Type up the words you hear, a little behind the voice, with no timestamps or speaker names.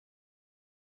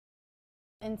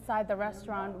inside the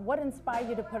restaurant. What inspired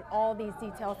you to put all these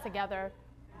details together?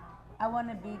 I want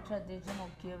to be traditional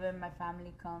Cuban. My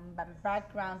family my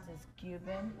background is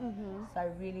Cuban, so I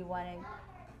really want to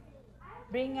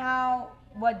bring out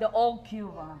what the old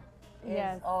Cuba is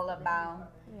Yes. all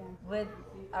about. Yeah. With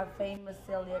our famous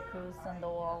Celia Cruz on the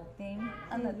wall theme,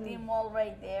 on the theme wall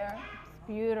right there. It's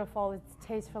beautiful. It's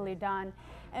tastefully done.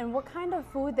 And what kind of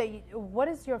food what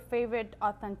is your favorite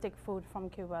authentic food from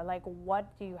Cuba? Like, what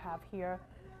do you have here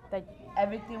that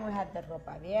Everything we have, the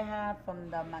ropa vieja, from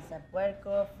the masa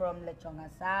puerco, from lechon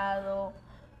asado,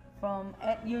 from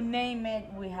you name it,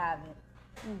 we have it.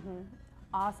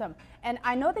 awesome? And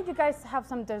I know that you guys have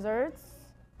some desserts.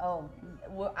 Oh,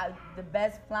 the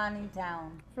best flan in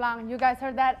town. Flan, you guys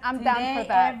heard that? I'm Today, down for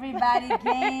that. everybody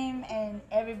came and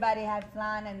everybody had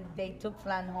flan and they took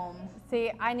flan home. See,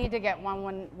 I need to get one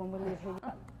when we leave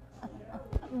here.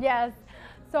 Yes.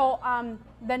 So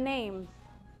the name,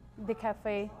 the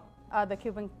cafe, the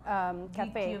Cuban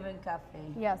cafe. The Cuban cafe.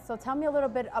 Yeah. So tell me a little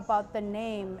bit about the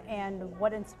name and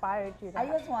what inspired you. I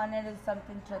just wanted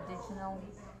something traditional,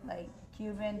 like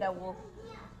Cuban, that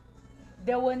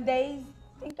when they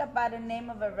think about the name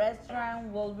of a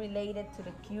restaurant, will relate it to the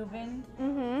Cuban.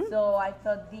 So I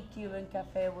thought the Cuban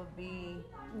cafe would be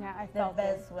I the felt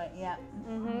best way. Yeah.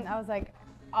 I was like,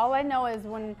 all I know is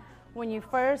when you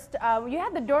first you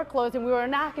had the door closed and we were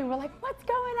knocking, we're like, what's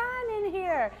going on in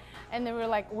here? And then we were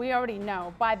like, we already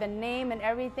know by the name and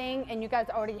everything, and you guys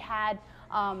already had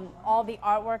all the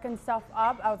artwork and stuff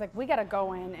up. I was like, we gotta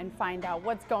go in and find out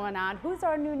what's going on. Who's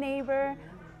our new neighbor?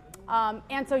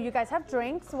 And so you guys have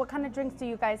drinks. What kind of drinks do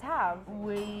you guys have?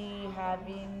 We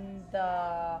having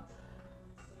the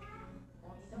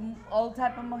all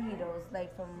type of mojitos,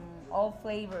 like from all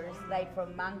flavors, like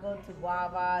from mango to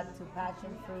guava to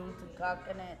passion fruit to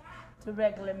coconut to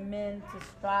regular mint to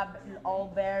strawberry, all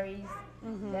berries.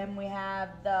 Then we have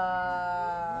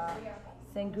the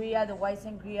sangria, the white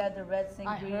sangria, the red sangria.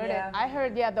 I heard it. I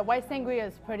heard, yeah, the white sangria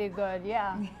is pretty good,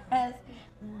 yeah. Yes,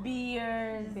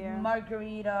 beers, Beer.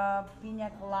 margarita, pina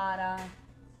colada.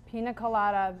 Pina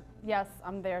colada, yes,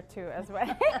 I'm there too as well.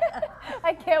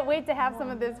 I can't wait to have some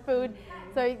of this food.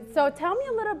 So tell me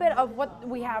a little bit of what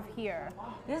we have here.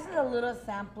 This is a little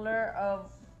sampler of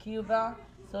Cuba.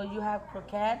 So you have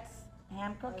croquettes,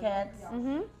 ham croquettes.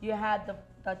 You have the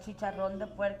chicharrón de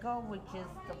puerco, which is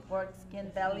the pork skin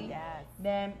belly. Yes.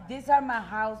 Then these are my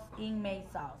house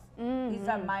in-made sauce. These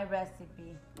are my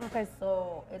recipe. Okay.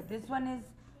 So this one is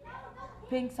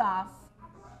pink sauce.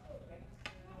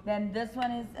 Then this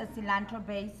one is a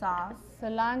cilantro-based sauce.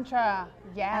 Cilantro,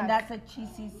 yes. And that's a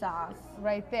cheesy sauce.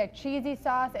 Right there. Cheesy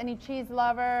sauce. Any cheese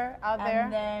lover out there?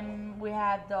 And then we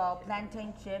have the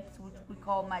plantain chips, which we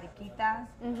call mariquitas.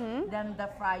 Then the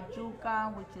fried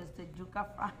yuca, which is the yuca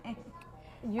fry.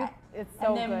 It's so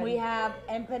And then good. we have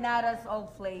empanadas, all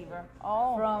flavor.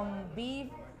 Oh. From beef,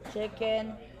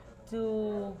 chicken,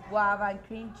 to guava and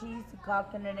cream cheese, to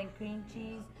coconut and cream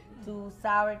cheese, to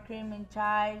sour cream and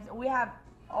chives. We have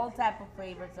all type of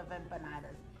flavors of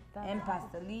empanadas. And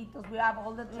pastelitos. We have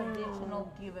all the traditional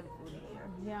Cuban food here.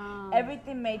 Yeah.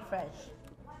 Everything made fresh.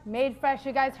 Made fresh,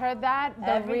 you guys heard that? The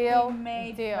Everything real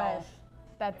made deal. fresh.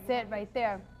 That's it right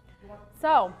there.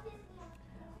 So,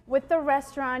 with the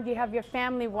restaurant, you have your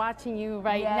family watching you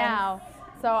right Yes. now.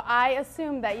 So I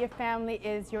assume that your family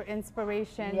is your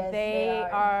inspiration. Yes, they they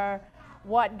are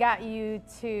what got you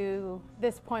to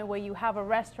this point where you have a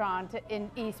restaurant in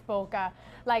East Boca.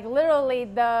 Like literally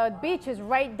the beach is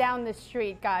right down the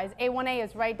street, guys. A1A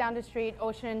is right down the street.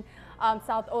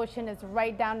 South Ocean is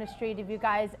right down the street. If you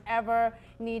guys ever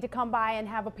need to come by and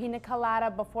have a pina colada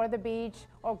before the beach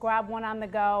or grab one on the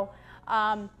go.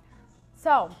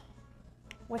 So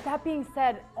with that being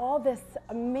said, all this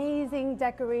amazing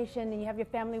decoration and you have your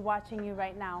family watching you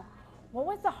right now, what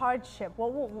was the hardship?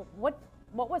 What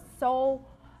was so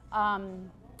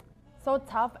so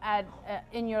tough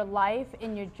in your life,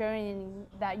 in your journey,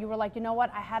 that you were like, you know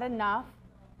what, I had enough?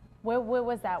 Where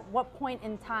was that? What point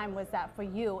in time was that for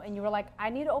you? And you were like, I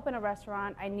need to open a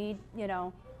restaurant. I need,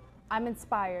 I'm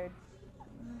inspired.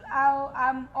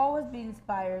 I'm always been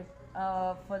inspired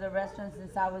for the restaurant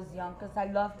since I was young because I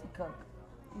love to cook.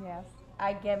 Yes.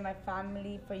 I get my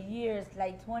family for years,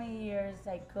 like 20 years,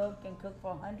 I cook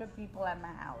for 100 people at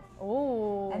my house.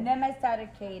 Ooh. And then I started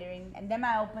catering, and then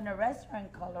I opened a restaurant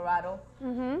in Colorado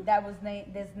that was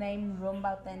named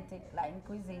Rumba Authentic Latin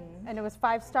Cuisine. And it was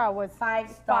 5-star. Was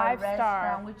Five-star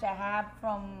restaurant, which I have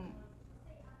from,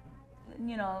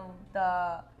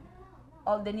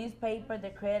 the newspaper, the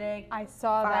critic. I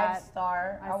saw that.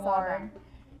 5-star I saw award.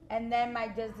 that. And then I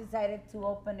just decided to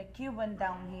open a Cuban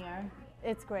down here.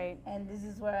 It's great. And this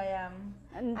is where I am.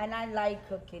 And And I like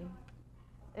cooking.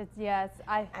 It's yes,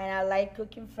 And I like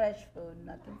cooking fresh food,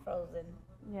 nothing frozen.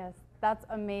 yes, that's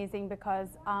amazing because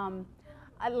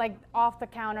I like off the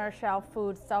counter shelf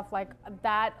food stuff like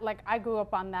that. Like I grew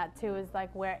up on that too. Is like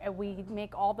where we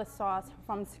make all the sauce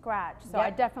from scratch. So I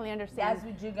Yep. definitely understand. That's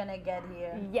what you're gonna get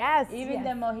here. Yes, Even yes.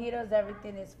 the mojitos,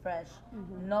 everything is fresh.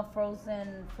 No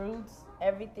frozen fruits.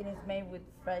 Everything is made with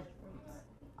fresh fruits.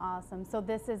 Awesome. So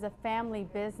this is a family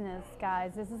business,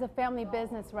 guys. This is a family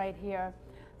business right here.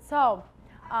 So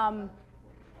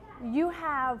you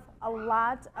have a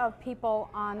lot of people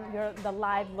on the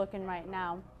live looking right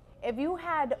now. If you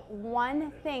had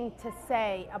one thing to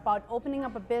say about opening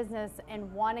up a business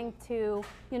and wanting to,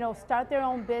 start their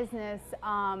own business,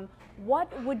 what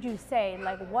would you say?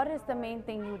 Like, what is the main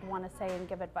thing you would want to say and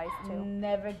give advice to?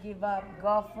 Never give up.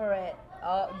 Go for it.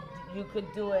 You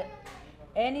could do it.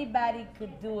 Anybody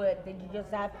could do it. Then you just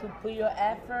have to put your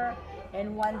effort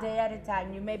and one day at a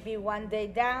time. You may be one day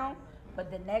down,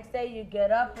 but the next day you get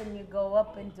up and you go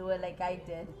up and do it like I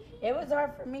did. It was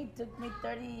hard for me. It took me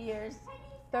 30 years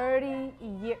 30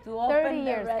 years. to open 30 the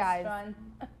years, guys. restaurant.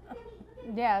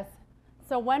 Yes.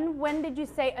 So when did you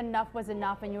say enough was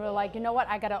enough and you were like, you know what,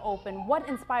 I gotta open? What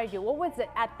inspired you? What was it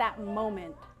at that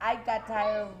moment? I got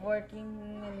tired of working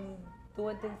and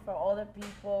doing things for other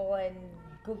people and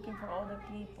cooking for other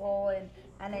people, and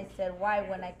I said, why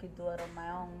when I could do it on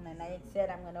my own? And I said,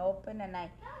 I'm gonna open, and I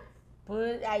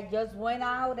just went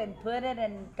out and put it,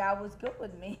 and God was good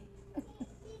with me.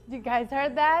 You guys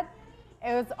heard that?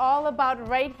 It was all about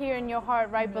right here in your heart,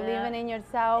 right? Yeah. Believing in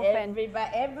yourself. And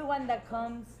Everyone that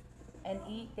comes and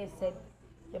eat, they said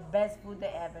the best food they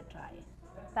ever tried.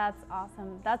 that's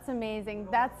awesome. That's amazing.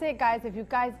 That's it, guys. If you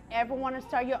guys ever want to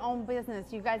start your own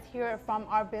business, you guys hear it from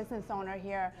our business owner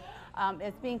here.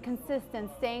 It's being consistent,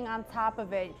 staying on top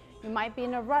of it. You might be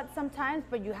in a rut sometimes,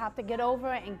 but you have to get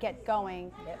over it and get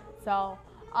going. Yep. So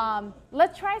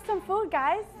let's try some food,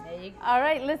 guys. There you go. All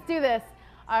right, let's do this.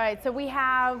 All right, so we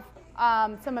have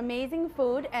some amazing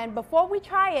food. And before we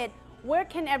try it, where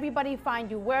can everybody find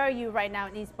you? Where are you right now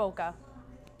in East Boca?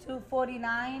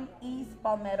 249 East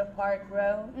Palmetto Park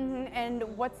Road. And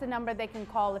what's the number they can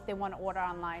call if they want to order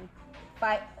online?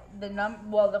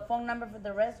 The phone number for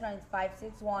the restaurant is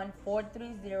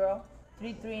 561-430-3390.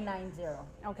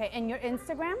 Okay, and your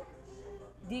Instagram?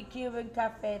 The Cuban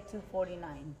Cafe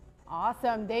 249.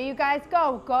 Awesome. There you guys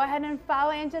go. Go ahead and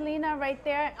follow Angelina right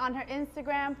there on her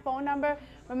Instagram, phone number.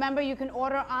 Remember, you can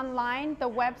order online. The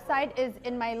website is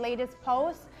in my latest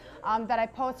post that I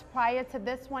post prior to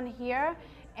this one here.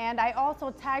 And I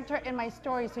also tagged her in my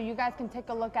story, so you guys can take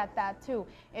a look at that too.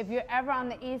 If you're ever on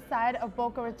the east side of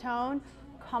Boca Raton,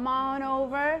 come on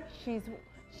over. She's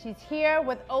here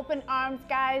with open arms,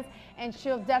 guys, and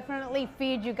she'll definitely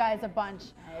feed you guys a bunch.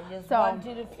 I just want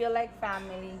you to feel like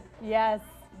family. Yes.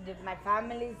 My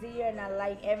family's here, and I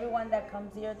like everyone that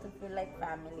comes here to feel like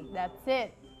family. That's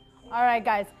it. All right,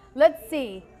 guys, let's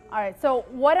see. All right, so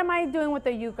what am I doing with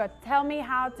the yuca? Tell me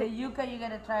how to. The yuca, you're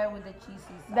gonna try it with the cheesy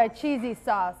sauce. The cheesy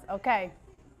sauce, okay.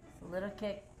 It's a little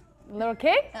kick. Little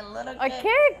kick? A little A kick.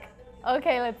 kick?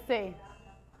 Okay, let's see.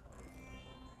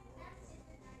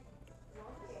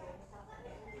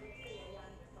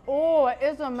 Oh,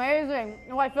 it's amazing.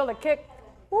 Oh, I feel the kick.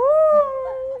 Woo!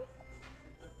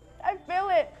 I feel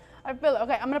it. I feel it.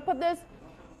 Okay, I'm gonna put this.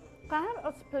 Can I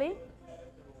have a split?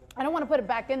 I don't want to put it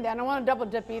back in there. I don't want to double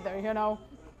dip either,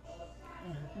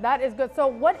 That is good. So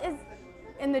what is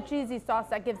in the cheesy sauce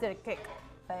that gives it a kick?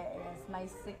 That's my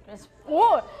secret.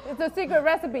 Oh, it's a secret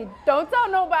recipe. Don't tell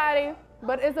nobody,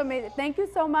 but it's amazing. Thank you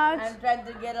so much. I'm trying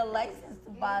to get a license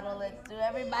to bottle it too.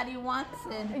 Everybody wants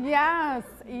it. Yes,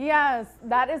 yes,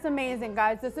 that is amazing,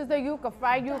 guys. This is the yuca,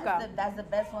 fried yuca. That's the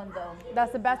best one though.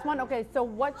 That's the best one? Okay, so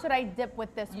what should I dip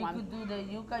with this You one? could do the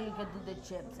yuca, you could do the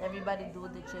chips. Everybody do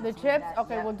the chips. The with chips? that,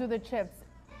 Okay, yeah. we'll do the chips.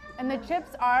 And the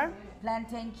chips are?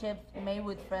 Plantain chips made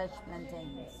with fresh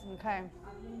plantains. Okay.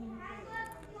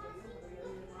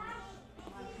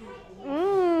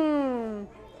 Mmm,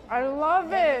 I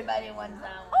love it. Everybody wants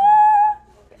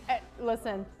that one.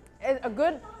 Listen, a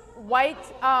good white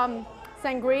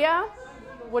sangria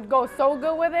would go so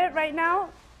good with it right now.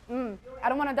 I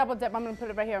don't want to double dip. I'm going to put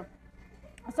it right here.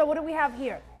 So what do we have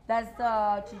here? That's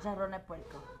the chicharrón de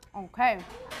puerco. Okay.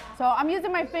 So I'm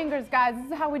using my fingers, guys.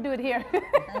 This is how we do it here.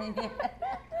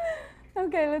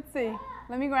 Okay, let's see.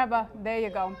 Let me grab there you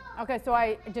go. Okay, so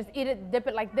I just eat it, dip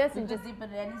it like this, You and just just. dip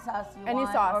it in any sauce you Any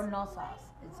want sauce. or no sauce.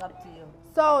 It's up to you.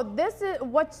 So this is,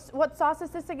 what sauce is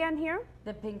this again here?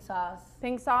 The pink sauce.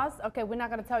 Pink sauce? Okay, we're not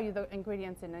going to tell you the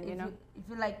ingredients in it, If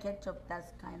you like ketchup,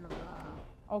 that's kind of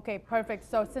Okay, perfect.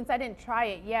 So since I didn't try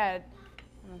it yet,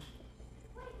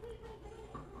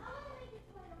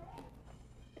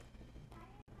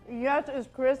 Yes, it's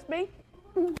crispy.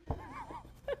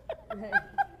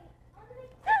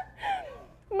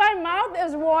 My mouth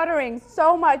is watering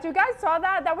so much. You guys saw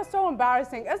that? That was so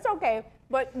embarrassing. It's okay,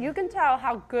 but you can tell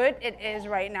how good it is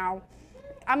right now.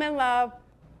 I'm in love.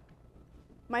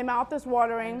 My mouth is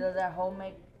watering. And those are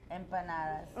homemade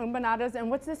empanadas. Empanadas. And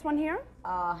what's this one here?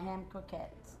 Ham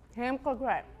croquettes. Ham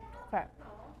croquette. Okay.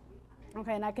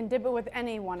 Okay, and I can dip it with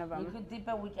any one of them. You could dip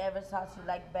it whichever sauce you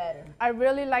like better. I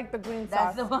really like the green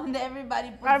sauce. That's the one that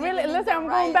everybody puts. I really, in listen, the I'm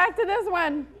rice. going back to this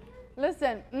one.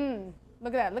 Listen,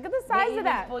 look at that. Look at the size They of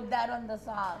that. even put that on the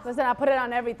sauce. Listen, I put it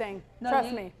on everything.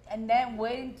 Trust me. And then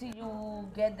wait until you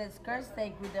get the skirt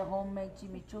steak with the homemade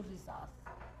chimichurri sauce.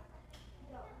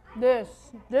 This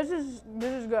is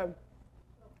good.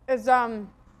 It's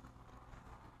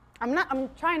I'm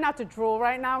trying not to drool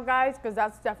right now, guys, because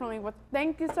that's definitely what.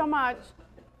 Thank you so much.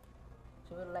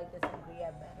 She would like the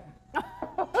sangria better.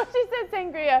 She said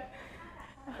sangria.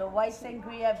 The white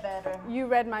sangria better. You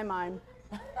read my mind.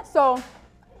 So,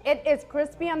 it is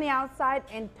crispy on the outside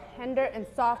and tender and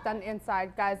soft on the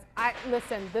inside, guys.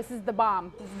 Listen. This is the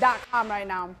bomb. This is .com right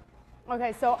now.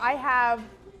 Okay, so I have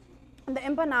the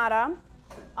empanada.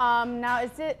 Now,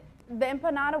 is it the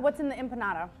empanada? What's in the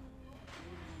empanada?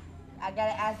 I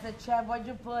gotta ask the chef what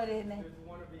you put in it.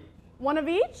 One of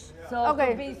each? So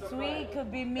okay. it could be sweet,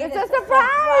 could be meat. It's a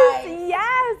surprise.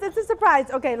 Yes, it's a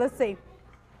surprise. Okay, let's see.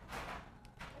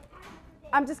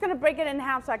 I'm just gonna break it in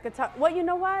half so I could tell. Well, you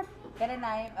know what? Get a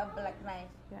knife, a black knife.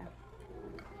 Yeah.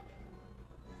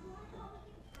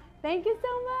 Thank you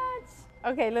so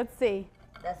much. Okay, let's see.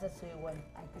 That's a sweet one.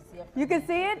 I can see it. You can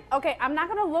see it? Okay, I'm not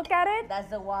gonna look at it. That's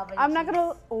the guava. I'm not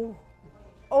gonna.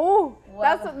 Oh,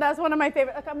 Guava. that's one of my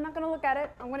favorite. Okay, I'm not gonna look at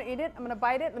it. I'm gonna eat it. I'm gonna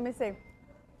bite it. Let me see.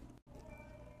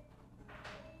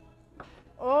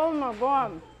 Oh my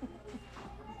God.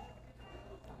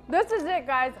 This is it,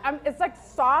 guys. It's like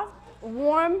soft,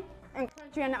 warm, and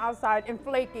crunchy on the outside and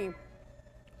flaky.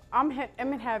 I'm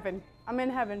in heaven. I'm in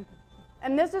heaven.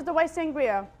 And this is the white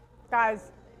sangria.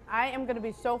 Guys, I am gonna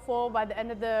be so full by the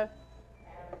end of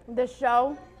this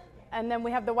show. And then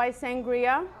we have the white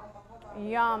sangria.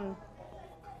 Yum.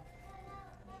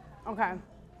 Okay.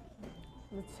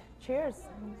 Cheers.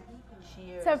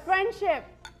 Cheers. To friendship.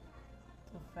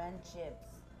 To friendships.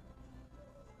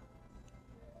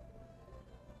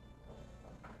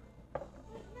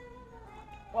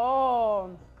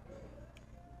 Oh.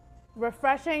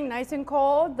 Refreshing, nice and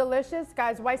cold, delicious.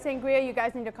 Guys, white sangria, you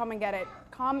guys need to come and get it.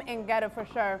 Come and get it for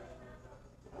sure.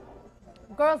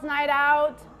 Girls' night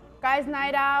out, guys'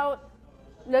 night out.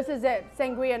 This is it,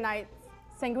 sangria night.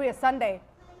 Sangria Sunday.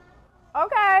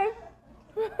 Okay.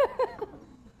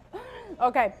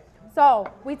 Okay, so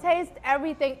we taste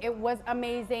everything. It was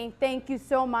amazing. Thank you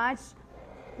so much.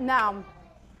 Now,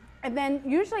 and then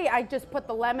usually I just put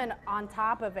the lemon on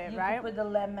top of it, right? You can put the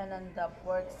lemon on the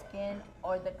pork skin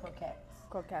or the croquettes.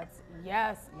 Croquettes.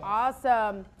 Yes.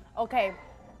 Awesome. Okay.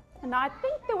 Now I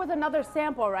think there was another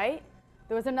sample, right?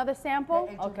 There was another sample?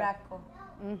 The churrasco.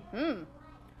 Mm-hmm.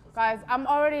 Guys, I'm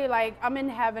already like, I'm in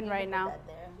heaven right now. Put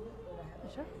that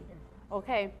there. Sure.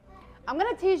 Okay. I'm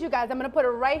gonna tease you guys. I'm gonna put it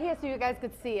right here so you guys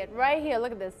could see it. Right here,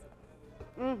 look at this.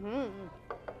 Mm-hmm.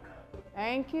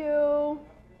 Thank you.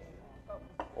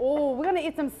 Oh, we're gonna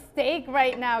eat some steak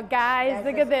right now, guys. That's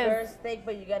look at this. First steak,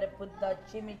 but you gotta put the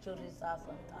chimichurri sauce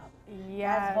on top.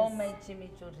 Yes. That's homemade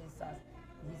chimichurri sauce.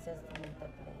 He says to make the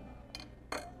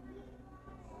plate.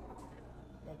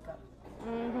 Take up.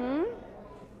 Mm-hmm.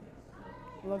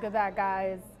 Look at that,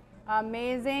 guys.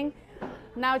 Amazing.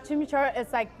 Now chimichurri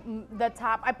is like the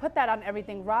top. I put that on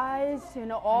everything. Rice,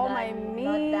 all my meat.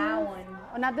 Not that one.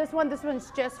 Oh, not this one. This one's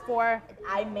just for.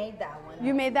 I made that one.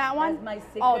 You made that one? That's my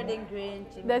secret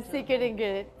ingredient. The secret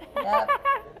ingredient. Yep.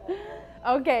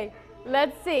 Okay,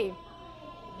 let's see.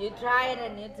 You try it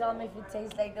and you tell me if it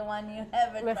tastes like the one you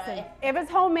haven't Listen, tried. if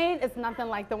it's homemade, it's nothing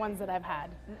like the ones that I've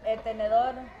had. El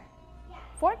tenedor.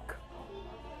 Fork.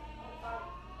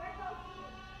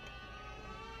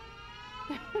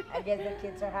 I guess the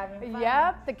kids are having fun.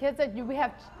 Yep, the kids we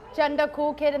have Chenda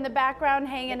Cool Kid in the background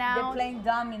hanging They're out. playing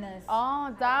dominoes.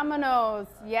 Oh, dominoes.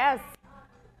 Yes.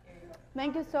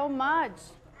 Thank you so much.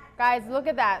 Guys, look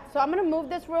at that. So I'm going to move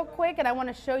this real quick, and I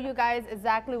want to show you guys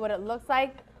exactly what it looks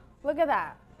like. Look at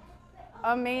that.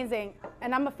 Amazing.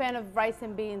 And I'm a fan of rice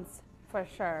and beans for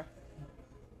sure.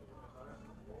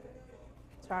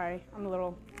 Sorry, I'm a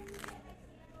little...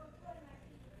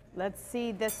 Let's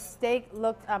see, this steak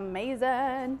looked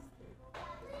amazing.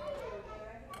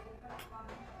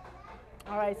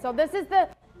 All right, so this is the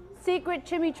secret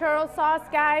chimichurri sauce,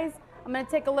 guys. I'm gonna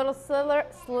take a little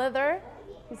slither.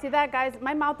 You see that, guys?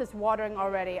 My mouth is watering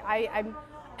already.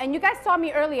 And you guys saw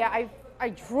me earlier. I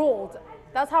drooled.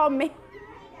 That's how amazing.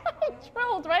 I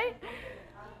drooled, right?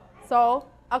 So,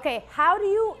 okay, how do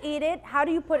you eat it? How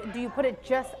do you put it? Do you put it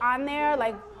just on there?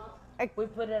 Like We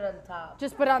put it on top.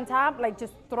 just put it on top? Like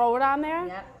just throw it on there?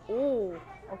 Yeah. Ooh,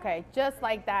 okay, just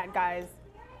like that, guys.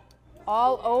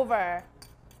 All over.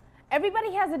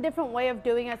 Everybody has a different way of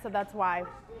doing it, so that's why.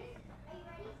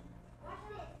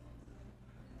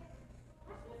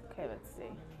 Okay, let's see.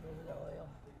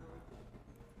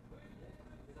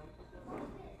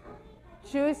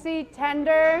 Juicy,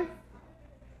 tender.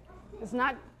 It's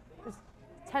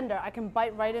tender. I can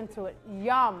bite right into it.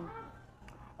 Yum.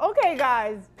 Okay,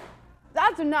 guys,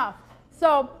 that's enough.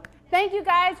 So thank you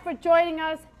guys for joining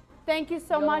us. Thank you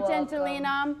so much, welcome.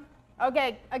 Angelina.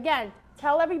 Okay, again,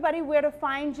 tell everybody where to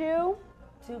find you.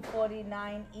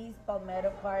 249 East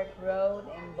Palmetto Park Road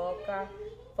in Boca.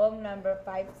 Phone number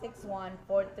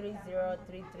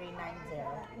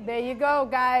 561-430-3390. There you go,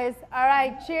 guys. All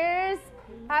right, cheers.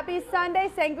 Happy Sunday,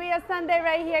 Sangria Sunday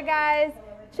right here, guys.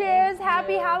 Cheers,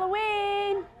 happy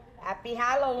Halloween. Happy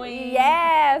Halloween.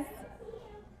 Yes.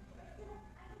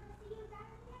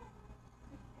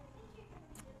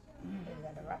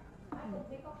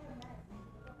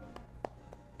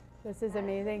 This is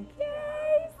amazing.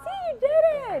 Yay, see, you did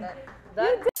it.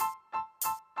 You did.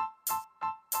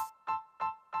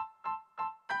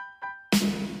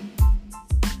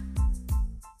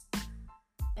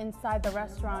 Inside the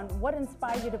restaurant, what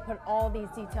inspired you to put all these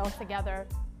details together?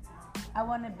 I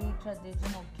want to be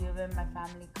traditional Cuban. My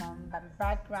family comes. My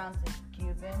background is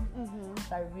Cuban,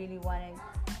 so I really want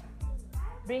to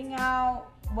bring out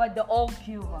what the old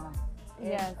Cuba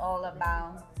is all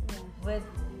about. With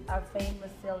our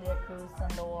famous Celia Cruz on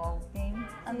the wall theme,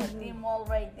 and the theme wall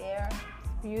right there.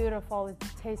 Beautiful,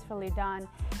 it's tastefully done.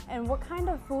 And what kind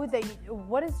of food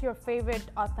what is your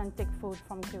favorite authentic food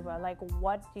from Cuba? Like,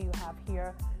 what do you have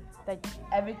here?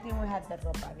 Everything. We have the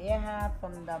ropa vieja,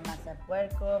 from the masa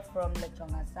puerco, from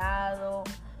lechon asado,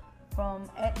 from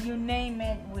you name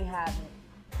it, we have it.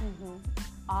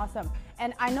 Awesome.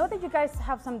 And I know that you guys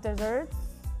have some desserts.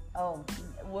 Oh,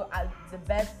 the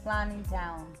best flan in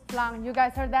town. Flan, you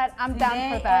guys heard that? I'm down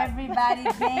Today, for that. everybody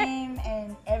came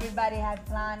and everybody had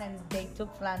flan and they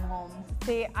took flan home.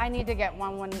 See, I need to get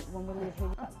one when we leave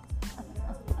here.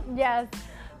 Yes.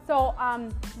 So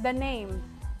the name,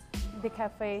 the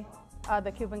cafe,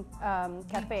 the Cuban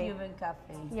cafe. The Cuban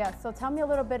cafe. Yeah. So tell me a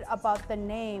little bit about the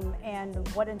name and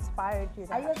what inspired you.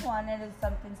 I just wanted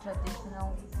something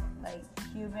traditional, like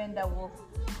Cuban, that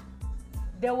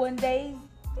when they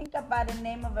think about the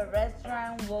name of a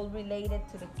restaurant, we'll relate it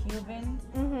to the Cuban.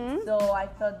 So I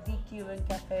thought the Cuban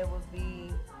cafe would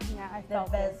be the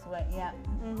best way. Yeah.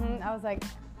 I was like,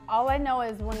 all I know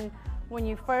is when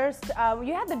you first,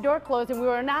 you had the door closed and we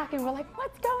were knocking, we're like,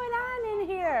 what's going on in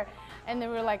here? And then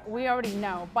we were like, we already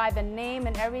know by the name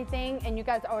and everything, and you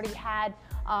guys already had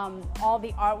all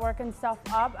the artwork and stuff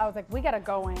up. I was like, we gotta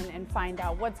go in and find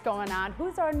out what's going on.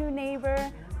 Who's our new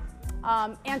neighbor?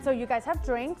 And so you guys have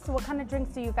drinks. What kind of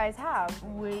drinks do you guys have?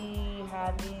 We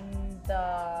having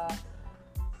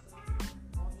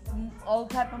all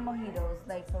type of mojitos,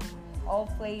 like from all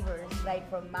flavors, like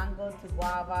from mango to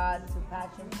guava to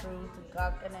passion fruit to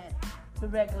coconut to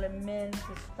regular mint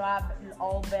to strawberry,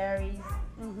 all berries.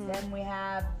 Then we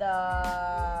have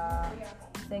the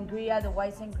sangria, the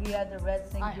white sangria, the red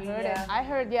sangria. I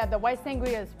heard, yeah, the white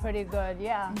sangria is pretty good,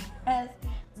 yeah. Yes,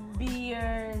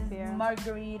 beers,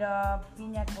 margarita,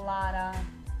 pina colada.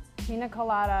 Pina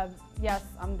colada, yes,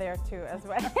 I'm there too as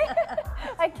well.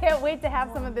 I can't wait to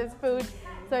have some of this food.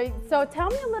 So tell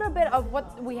me a little bit of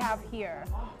what we have here.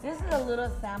 This is a little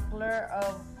sampler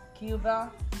of Cuba.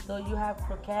 So you have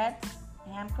croquettes,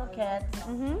 ham croquettes.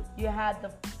 You have the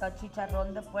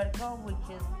chicharrón de puerco, which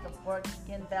is the pork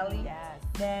skin belly. Yes.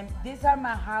 Then these are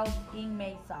my house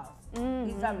in-made sauce.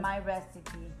 These are my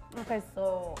recipe. Okay.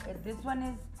 So this one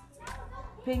is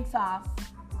pink sauce.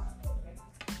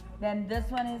 Then this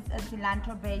one is a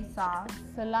cilantro-based sauce.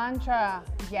 Cilantro,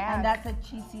 yeah. And that's a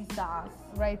cheesy sauce.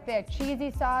 Right there, cheesy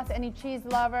sauce. Any cheese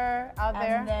lover out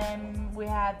there? And then we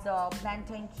have the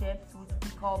plantain chips, which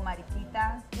we call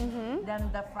mariquitas.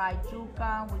 Then the fried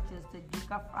yuca, which is the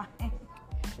yuca fry.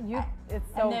 It's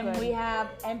so good. And then we have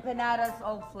empanadas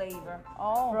all flavor.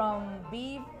 From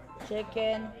beef,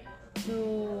 chicken,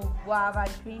 to guava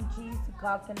cream cheese, to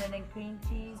coconut and cream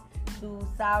cheese, to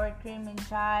sour cream and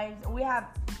chives. We have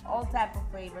all type of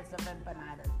flavors of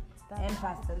empanadas. And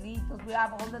pastelitos. We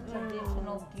have all the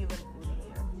traditional Cuban food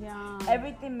here. Yeah.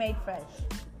 Everything made fresh.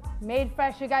 Made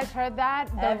fresh, you guys heard that?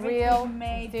 The Everything real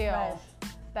made deal. fresh.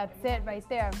 That's it right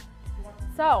there.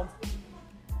 So,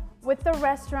 with the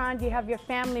restaurant, you have your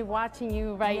family watching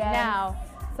you right now.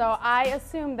 So I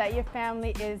assume that your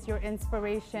family is your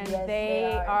inspiration. Yes,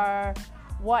 they are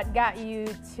what got you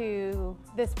to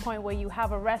this point where you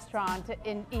have a restaurant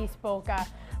in East Boca.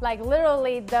 Like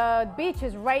literally the beach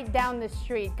is right down the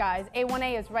street, guys.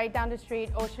 A1A is right down the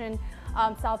street.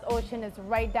 South Ocean is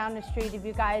right down the street. If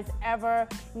you guys ever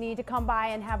need to come by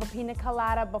and have a pina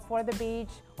colada before the beach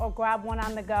or grab one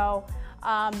on the go.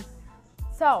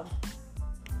 So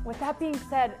with that being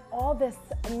said, all this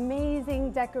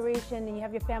amazing decoration and you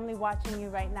have your family watching you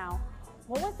right now,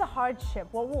 what was the hardship?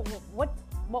 What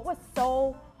was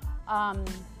so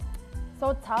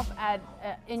so tough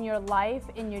in your life,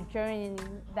 in your journey,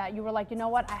 that you were like, you know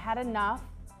what, I had enough?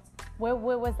 Where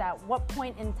was that? What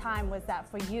point in time was that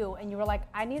for you? And you were like,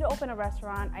 I need to open a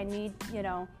restaurant. I need, you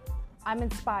know, I'm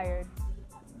inspired.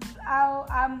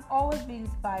 I'm always been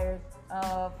inspired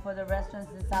for the restaurant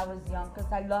since I was young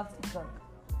because I love to cook.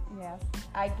 Yes.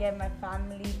 I get my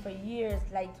family for years,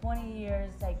 like 20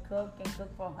 years, I cook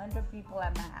for 100 people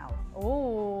at my house.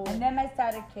 Ooh. And then I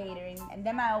started catering, and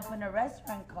then I opened a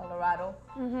restaurant in Colorado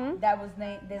that was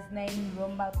named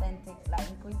Rumba Authentic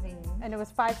Latin Cuisine. And it was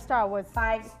 5-star. Was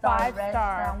five-star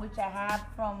restaurant, which I have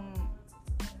from,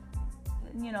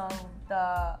 you know,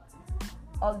 the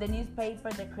newspaper,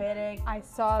 the critic. I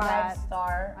saw that.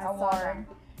 5-star award.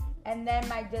 And then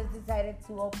I just decided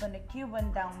to open a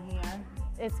Cuban down here.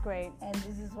 It's great. And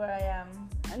this is where I am.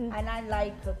 And I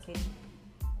like cooking.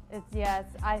 Yes.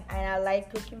 And I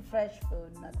like cooking fresh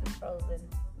food, nothing frozen.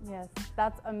 Yes,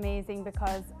 that's amazing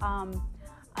because I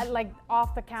like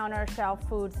off the counter shelf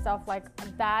food stuff like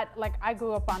that. Like I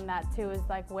grew up on that too. Is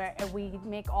like where we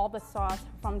make all the sauce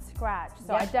from scratch.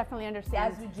 So I definitely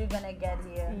understand. That's what you're gonna get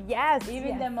here. Yes.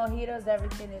 Even the mojitos,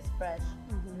 everything is fresh.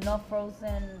 No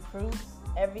frozen fruits.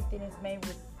 Everything is made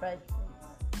with fresh fruits.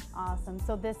 Awesome.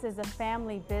 So this is a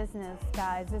family business,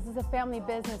 guys. This is a family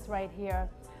business right here.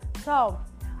 So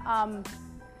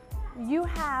you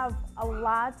have a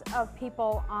lot of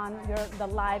people on the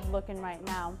live looking right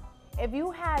now. If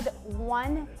you had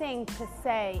one thing to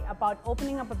say about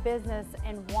opening up a business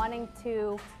and wanting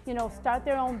to, you know, start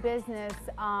their own business,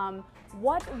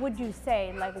 what would you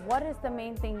say? Like, what is the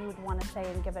main thing you would want to say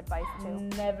and give advice to?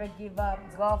 Never give up.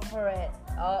 Go for it.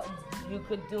 You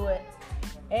could do it.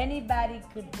 Anybody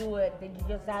could do it. Then you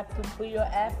just have to put your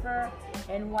effort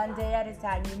and one day at a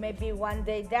time. You may be one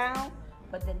day down,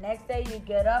 but the next day you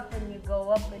get up and you go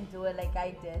up and do it like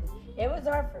I did. It was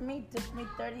hard for me. It took me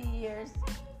 30 years.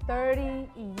 30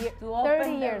 years. To open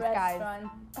 30 years, guys.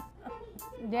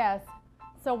 Yes.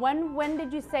 So when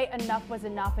did you say enough was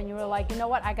enough and you were like, you know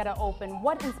what, I gotta open?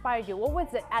 What inspired you? What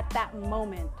was it at that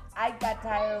moment? I got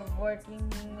tired of working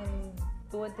and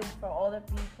doing things for other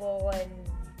people and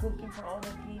cooking for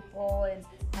other people, and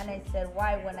I said,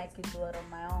 why when I could do it on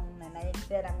my own? And I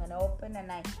said, I'm gonna open,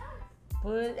 and I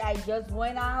just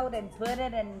went out and put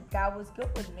it, and God was good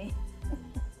with me.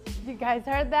 You guys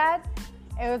heard that?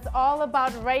 It was all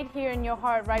about right here in your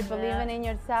heart, right? Believing in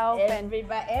yourself.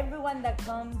 Everyone that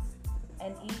comes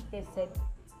and eat, they said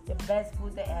the best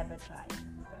food they ever tried.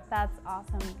 That's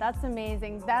awesome. That's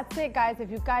amazing. That's it, guys. If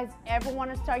you guys ever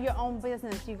want to start your own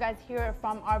business, you guys hear it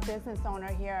from our business owner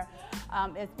here.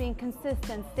 It's being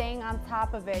consistent, staying on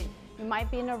top of it. You might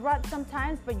be in a rut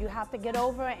sometimes, but you have to get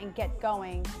over it and get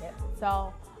going. Yep.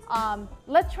 So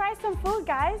let's try some food,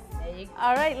 guys. There you go.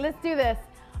 All right, let's do this.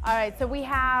 All right, so we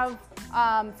have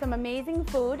some amazing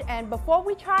food. And before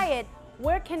we try it,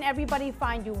 where can everybody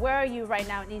find you? Where are you right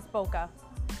now in East Boca?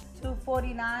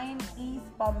 249 East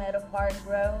Palmetto Park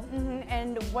Road.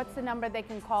 And what's the number they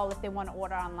can call if they want to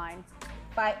order online?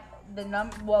 The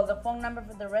phone number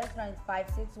for the restaurant is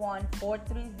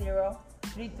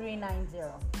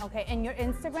 561-430-3390. Okay, and your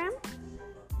Instagram?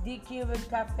 The Cuban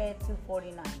Cafe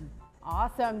 249.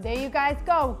 Awesome. There you guys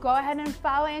go. Go ahead and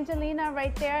follow Angelina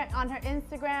right there on her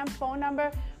Instagram, phone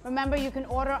number. Remember, you can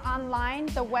order online.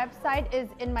 The website is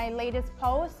in my latest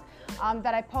post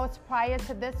that I post prior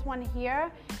to this one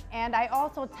here. And I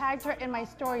also tagged her in my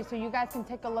story, so you guys can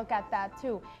take a look at that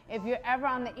too. If you're ever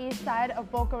on the east side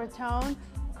of Boca Raton,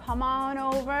 come on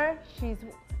over. She's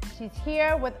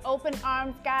here with open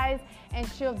arms, guys, and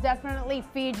she'll definitely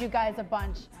feed you guys a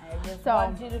bunch. I just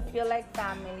want you to feel like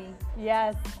family.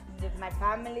 Yes. My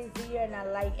family's here, and I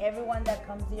like everyone that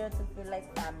comes here to feel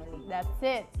like family. That's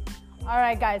it. All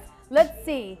right, guys, let's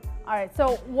see. All right,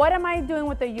 so what am I doing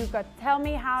with the yuca? Tell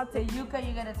me how to. The yuca,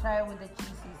 you're gonna try it with the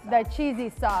cheesy sauce. The cheesy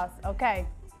sauce, okay.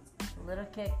 A little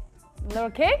kick.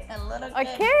 Little kick? A little kick.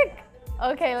 A kick?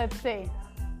 Okay, let's see.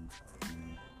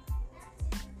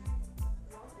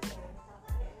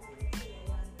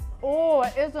 Oh,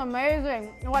 it's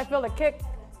amazing. Oh, I feel the kick.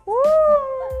 Woo!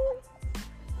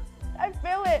 I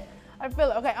feel it. I feel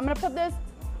it. Okay, I'm gonna put this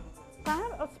Can I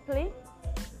have a split?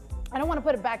 I don't want to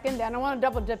put it back in there. I don't want to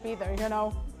double dip either, you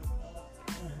know.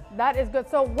 That is good.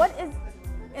 So what is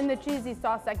in the cheesy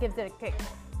sauce that gives it a kick?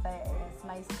 It's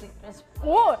my secret.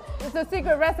 Oh, it's a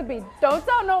secret recipe. Don't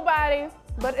tell nobody,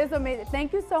 but it's amazing.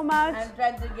 Thank you so much. I'm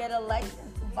trying to get a license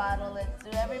to bottle it, so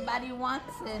everybody wants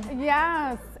it.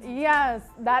 Yes, yes,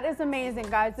 that is amazing,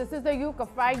 guys. This is the yuca,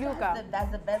 fried yuca.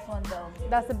 That's the best one, though.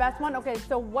 That's the best one? Okay,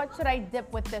 so what should I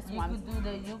dip with this one? You could do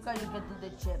the yuca, you could do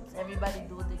the chips. Everybody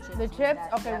do the chips. The chips?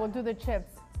 That, Okay, yeah. we'll do the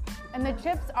chips. And the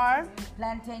chips are?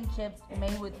 Plantain chips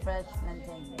made with fresh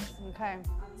plantains. Okay.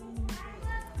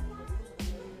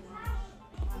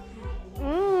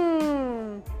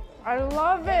 Mmm, I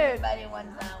love it. Everybody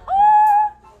wants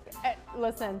that one.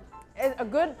 Listen, a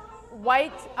good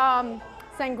white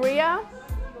sangria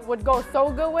would go so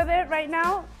good with it right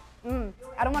now.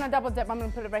 I don't want to double dip. I'm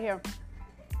going to put it right here.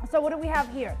 So what do we have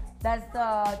here? That's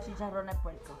the chicharrón de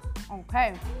puerco.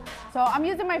 Okay. So I'm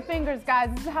using my fingers, guys.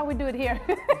 This is how we do it here.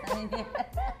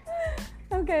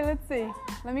 Okay, let's see.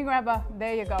 Let me grab a,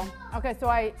 there you go. Okay, so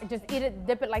I just eat it,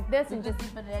 dip it like this, You and just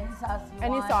just, dip it in any sauce you Any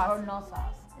want sauce. or no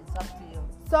sauce. It's up to you.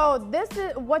 so this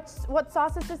is, what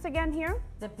sauce is this again here?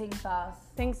 The pink sauce.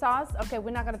 Pink sauce? Okay,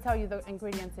 we're not gonna tell you the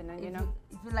ingredients in it, you know?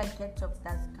 If you like ketchup,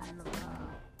 that's kind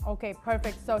of Okay,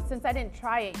 perfect. So since I didn't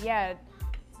try it yet,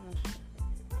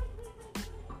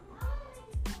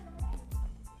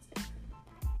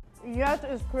 yes,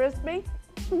 it's crispy.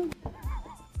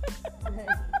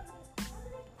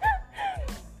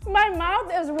 My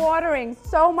mouth is watering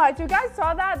so much. You guys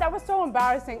saw that? That was so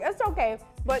embarrassing. It's okay,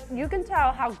 but you can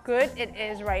tell how good it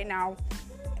is right now.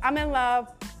 I'm in love.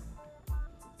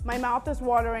 My mouth is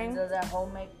watering. those are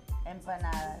homemade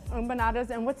empanadas. Empanadas.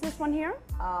 And what's this one here?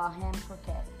 Ham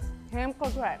croquettes. Ham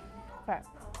croquette. Okay.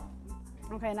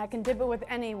 Okay, and I can dip it with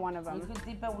any one of You them.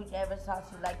 can dip it whichever sauce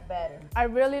you like better. I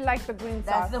really like the green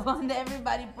sauce. That's the one that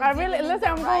everybody puts. I really, even in listen, the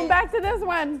I'm going rice. back to this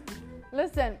one.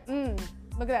 Listen,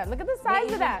 look at that. Look at the They size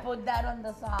even of that. Put that on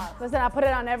the sauce. Listen, I put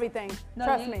it on everything. No,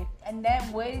 Trust you- me. And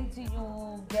then wait until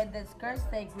you get the skirt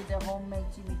steak with the homemade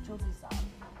chimichurri sauce.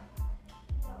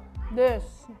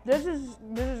 This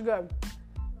is good.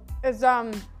 It's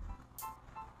I'm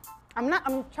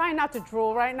trying not to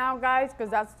drool right now, guys, because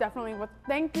that's definitely what.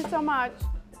 Thank you so much.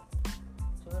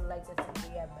 You would like the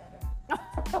sangria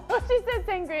better. She said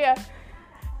sangria.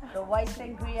 The white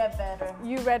sangria better.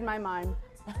 You read my mind.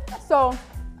 So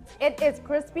it is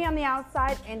crispy on the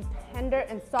outside and tender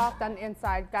and soft on the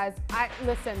inside, guys.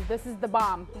 Listen, this is the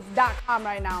bomb. It's .com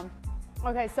right now.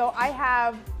 Okay, so I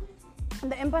have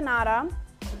the empanada.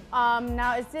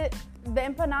 Now is it the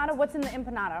empanada? What's in the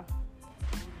empanada?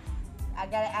 I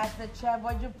gotta ask the chef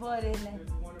what you put in it.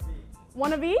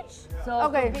 One of each? So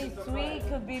Okay. it could be sweet,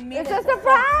 could be meat. It's a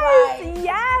surprise!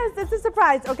 Yes, it's a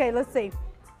surprise. Okay, let's see.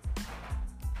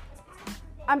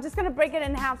 I'm just gonna break it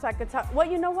in half so I could tell. Well,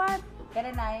 you know what? Get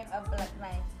a knife, a black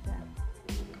knife.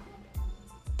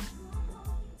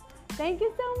 Thank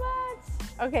you so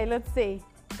much. Okay, let's see.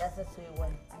 That's a sweet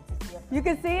one. I can see it. You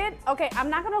can see it? Okay, I'm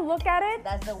not gonna look at it.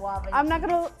 That's the guava. I'm not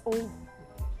gonna.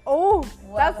 Oh,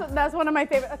 Wow. that's one of my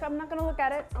favorite. Okay, I'm not gonna look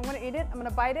at it. I'm gonna eat it. I'm gonna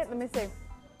bite it. Let me see.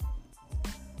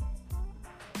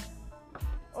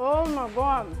 Oh my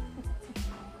god.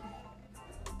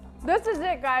 This is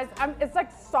it, guys. It's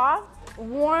like soft,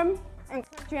 warm, and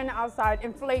crunchy on the outside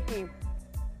and flaky.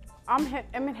 I'm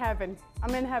in heaven.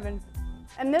 I'm in heaven.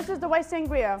 And this is the white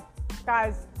sangria,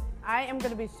 guys. I am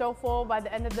gonna be so full by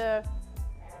the end of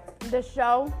the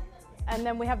show. And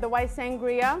then we have the white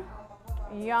sangria.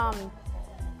 Yum.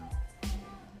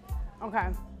 Okay.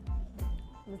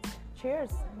 Cheers.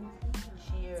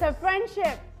 Cheers To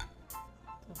friendship.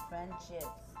 to friendships.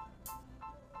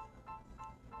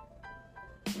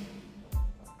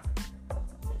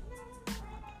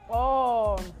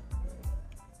 Oh.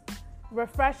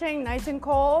 Refreshing, nice and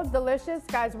cold, delicious.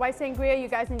 Guys, white sangria, you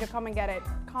guys need to come and get it.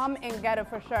 Come and get it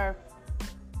for sure.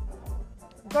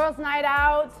 Girls night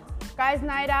out, guys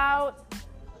night out.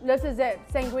 This is it,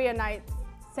 sangria night.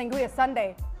 Sangria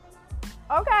Sunday.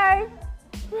 Okay.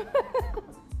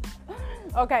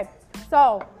 Okay,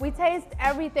 so we taste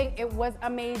everything. It was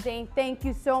amazing. Thank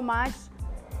you so much.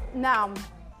 Now,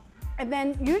 and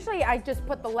then usually I just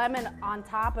put the lemon on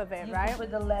top of it, You right? can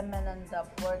put the lemon on the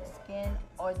pork skin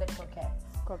or the croquettes.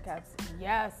 Croquettes.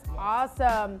 Yes,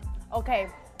 awesome. Okay,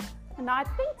 now I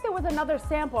think there was another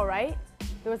sample, right?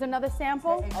 There was another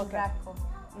sample? The Okay.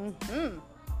 Exacto.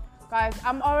 Guys,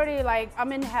 I'm already like,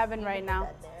 I'm in heaven right now.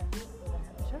 That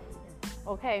there. Sure.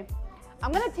 Okay,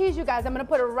 I'm gonna tease you guys. I'm gonna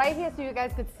put it right here so you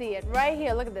guys could see it. Right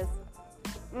here, look at this.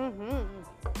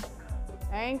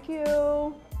 Thank you.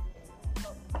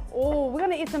 Oh, we're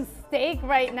gonna eat some steak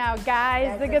right now,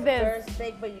 guys. That's Look a at this. stir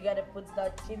steak, but you gotta put the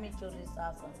chimichurri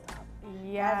sauce on top.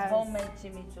 Yes. That's homemade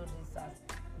chimichurri sauce.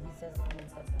 He says,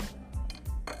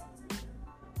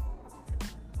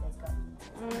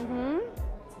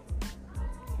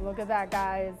 Look at that,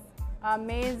 guys.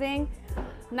 Amazing.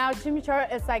 Now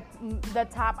chimichurri is like the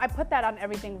top. I put that on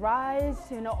everything. Rice,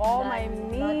 you know, all my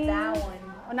meat. Not that one.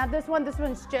 Oh, not this one. This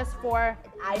one's just for.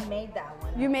 I made that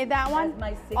one. You made that one? That's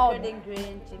my secret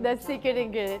ingredient. The chimichurri. secret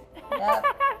ingredient. Yep.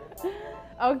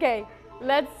 Okay,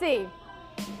 let's see.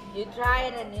 You try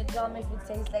it and you tell me if it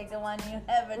tastes like the one you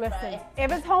ever Listen, tried.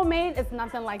 if it's homemade, it's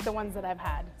nothing like the ones that I've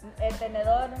had. El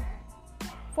tenedor.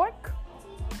 Fork?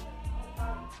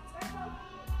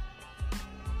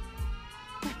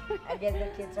 I guess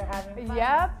the kids are having fun.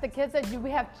 Yep, the kids we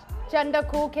have Chenda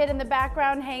Cool Kid in the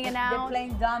background hanging They're out.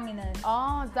 playing dominoes.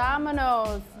 Oh,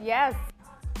 dominoes. Yes.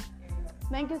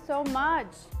 Thank you so much.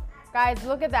 Guys,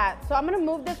 look at that. So I'm gonna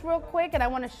move this real quick and I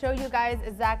wanna show you guys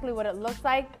exactly what it looks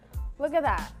like. Look at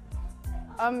that.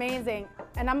 Amazing.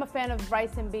 And I'm a fan of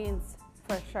rice and beans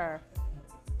for sure.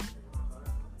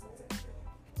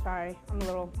 Sorry, I'm a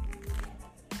little.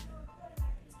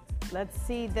 Let's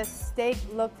see, this steak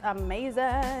looks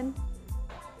amazing.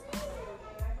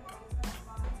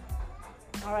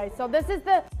 All right, so this is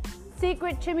the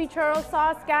secret chimichurri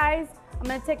sauce, guys. I'm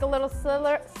gonna take a little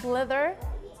slither.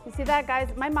 You see that, guys?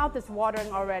 My mouth is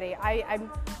watering already.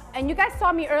 And you guys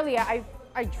saw me earlier,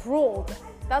 I drooled.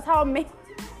 That's how amazing,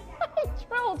 I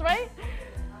drooled, right?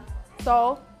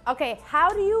 So, okay, how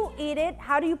do you eat it?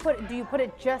 How do you put it? Do you put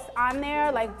it just on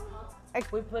there? Like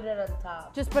We put it on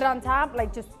top. just put it on top,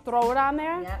 like just throw it on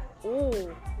there? Yeah.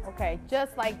 Ooh, okay,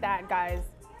 just like that, guys.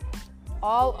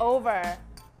 All over.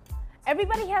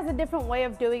 Everybody has a different way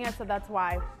of doing it, so that's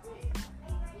why.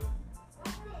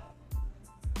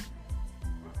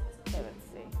 Okay, let's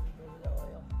see.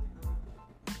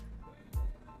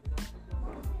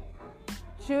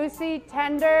 Juicy,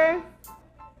 tender.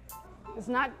 It's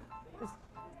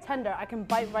tender. I can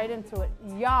bite right into it.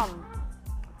 Yum.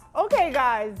 Okay,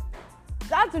 guys.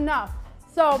 That's enough.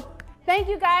 So, thank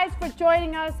you guys for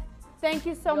joining us. Thank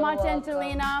you so You're much, welcome.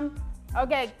 Angelina.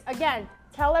 Okay, again,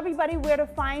 tell everybody where to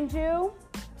find you.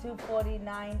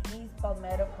 249 East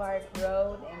Palmetto Park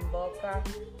Road in Boca.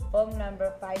 Phone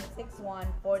number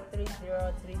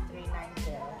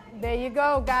 561-430-3390. There you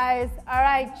go, guys. All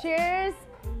right, cheers.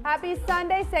 Happy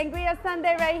Sunday, Sangria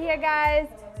Sunday right here, guys.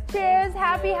 Cheers,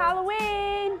 happy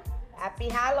Halloween. Happy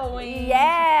Halloween.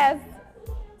 Yes.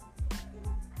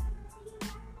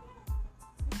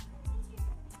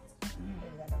 Is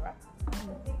that a wrap?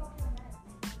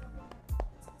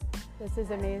 This is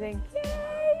amazing.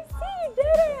 Yay, see, you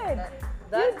did it.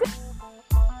 Done? You did-